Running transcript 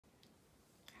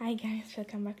Hi guys,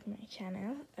 welcome back to my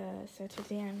channel. So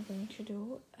today I'm going to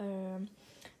do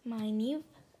my new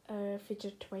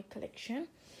fidget toy collection.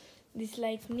 This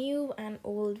like new and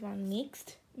old one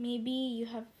mixed. Maybe you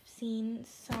have seen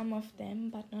some of them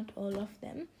but not all of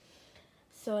them.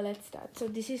 So let's start. So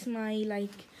this is my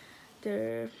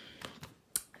the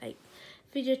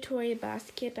fidget toy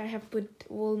basket. I have put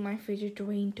all my fidget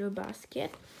toy into a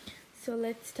basket. So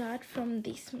let's start from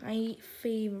this, my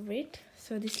favorite.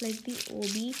 So this like the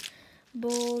obi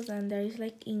balls, and there is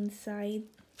like inside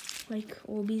like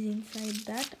obis inside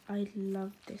that. I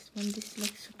love this one. This is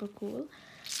like super cool.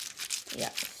 Yeah,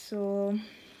 so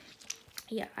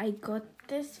yeah, I got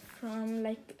this from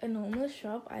like a normal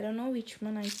shop. I don't know which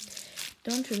one. I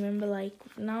don't remember.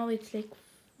 Like now it's like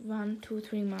 1, 2,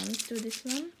 3 months to this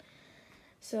one.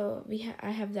 So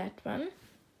I have that one.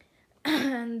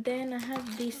 And then I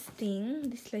have this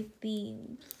thing, this like the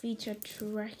feature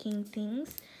tracking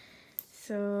things.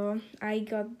 So I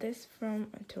got this from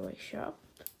a toy shop.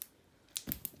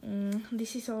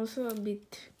 This is also a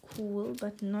bit cool,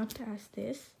 but not as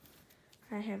this.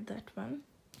 I have that one.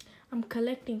 I'm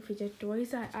collecting fidget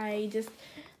toys.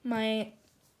 My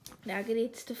target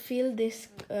is to fill this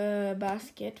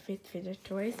basket with fidget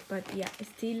toys, but yeah,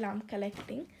 still I'm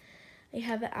collecting. I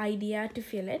have an idea to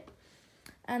fill it.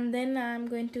 And then I'm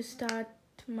going to start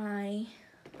my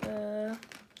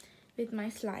with my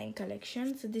slime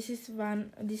collection. So this is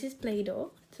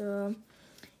Play-Doh. So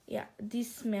yeah,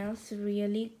 this smells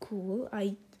really cool.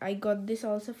 I got this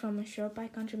also from a shop. I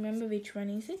can't remember which one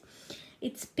is it.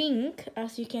 It's pink,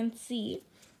 as you can see,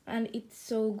 and it's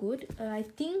so good. I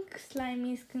think slime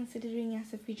is considering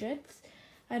as a fidget.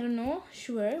 I don't know,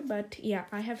 sure, but yeah,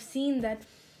 I have seen that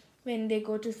when they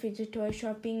go to fidget toy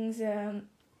shoppings,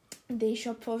 they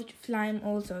shop for slime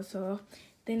also, so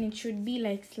then it should be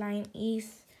like slime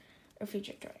is a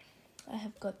fidget toy. I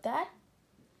have got that.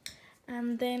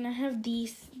 And then I have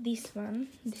this one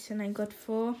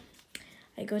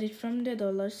I got it from the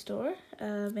dollar store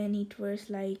when it was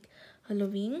like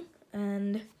Halloween.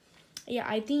 And yeah,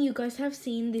 I think you guys have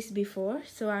seen this before,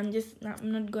 so I'm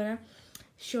not gonna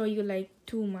show you like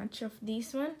too much of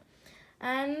this one.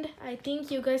 And I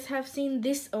think you guys have seen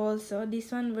this also.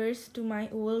 This one was to my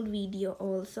old video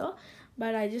also,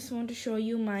 but I just want to show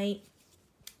you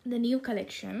the new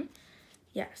collection.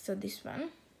 Yeah, so this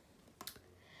one.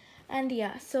 And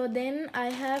yeah, so then I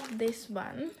have this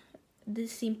one,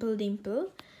 this Simple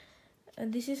Dimple.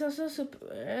 This is also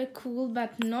super cool,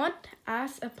 but not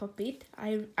as a puppet.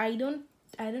 I don't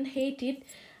hate it,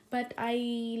 but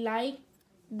I like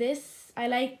this. I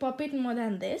like puppet more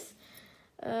than this.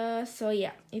 So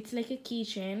yeah, it's like a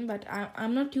keychain, but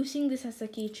I'm not using this as a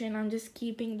keychain. I'm just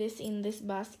keeping this in this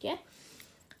basket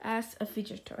as a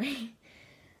fidget toy.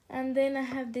 And then I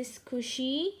have this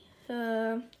cushy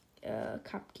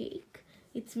cupcake.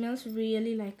 It smells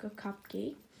really like a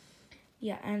cupcake.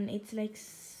 Yeah, and it's like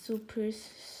super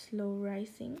slow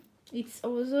rising. It's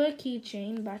also a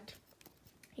keychain, but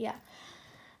yeah.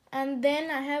 And then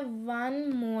I have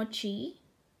one mochi.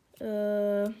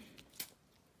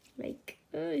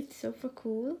 It's super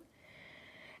cool.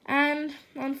 And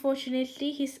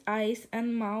unfortunately his eyes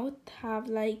and mouth have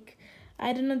like,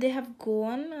 I don't know, they have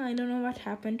gone. I don't know what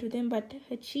happened to them, but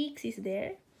her cheeks is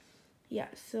there. Yeah,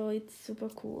 so it's super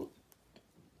cool.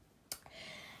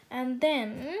 And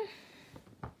then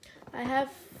I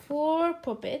have 4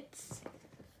 puppets.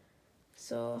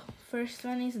 So first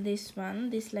one is this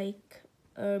one, this like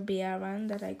bear one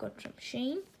that I got from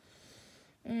Shein.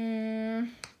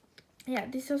 Yeah,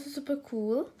 this is also super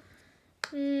cool.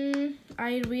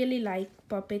 I really like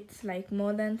puppets like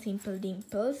more than Simple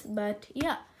Dimples, but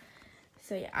yeah.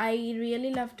 So yeah, I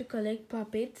really love to collect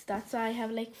puppets. That's why I have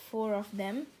like 4 of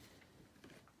them.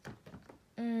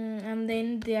 And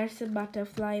then there's a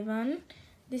butterfly one.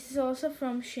 This is also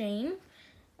from Shein,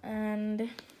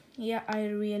 and yeah, I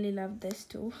really love this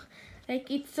too. Like,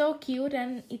 it's so cute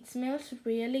and it smells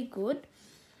really good.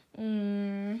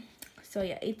 So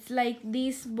yeah, it's like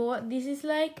this is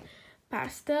like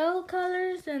pastel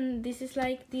colors, and this is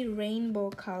like the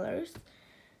rainbow colors.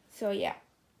 So yeah.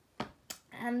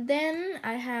 And then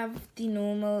I have the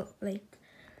normal like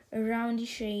roundy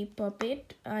shape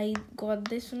puppet. I got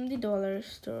this from the dollar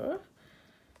store.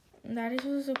 That is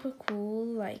also super cool.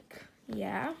 Like,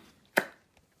 yeah,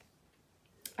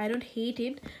 I don't hate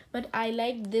it, but I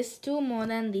like this too more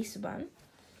than this one.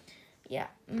 Yeah.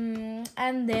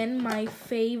 And then my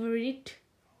favorite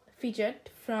fidget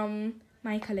from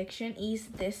my collection is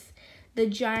this, the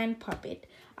giant puppet.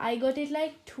 I got it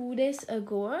like 2 days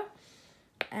ago,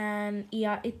 and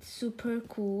yeah, it's super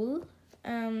cool.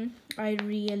 I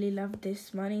really love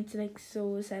this one. It's like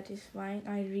so satisfying.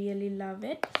 I really love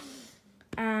it.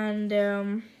 And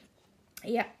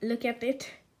yeah, look at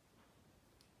it.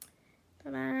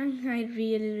 Ta-da! I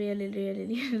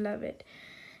really love it.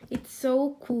 It's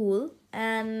so cool.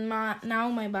 And now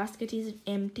my basket is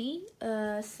empty.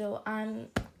 So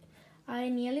I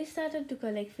nearly started to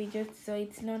collect fidgets, so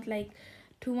it's not like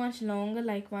too much longer,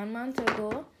 like 1 month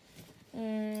ago.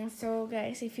 So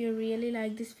guys, if you really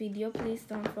like this video, please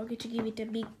don't forget to give it a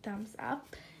big thumbs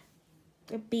up,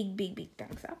 a big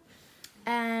thumbs up.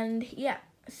 And yeah,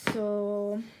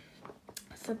 so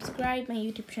subscribe my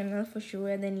YouTube channel for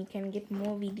sure, then you can get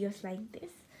more videos like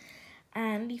this.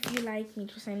 And if you like me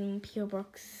to send PO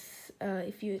box,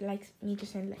 if you like me to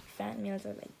send like fan mails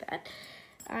or like that,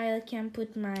 I can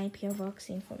put my PO box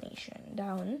information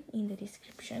down in the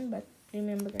description. But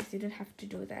remember guys, you don't have to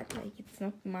do that, like it's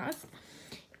not must,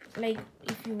 like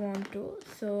if you want to.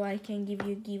 So I can give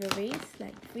you giveaways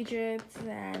like fidgets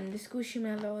and the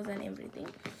squishymallows and everything.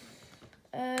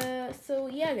 So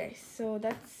yeah guys, so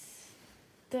that's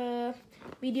the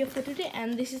video for today,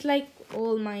 and this is like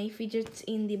all my fidgets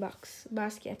in the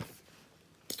basket.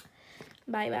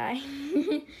 Bye bye.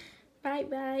 Bye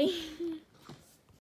bye.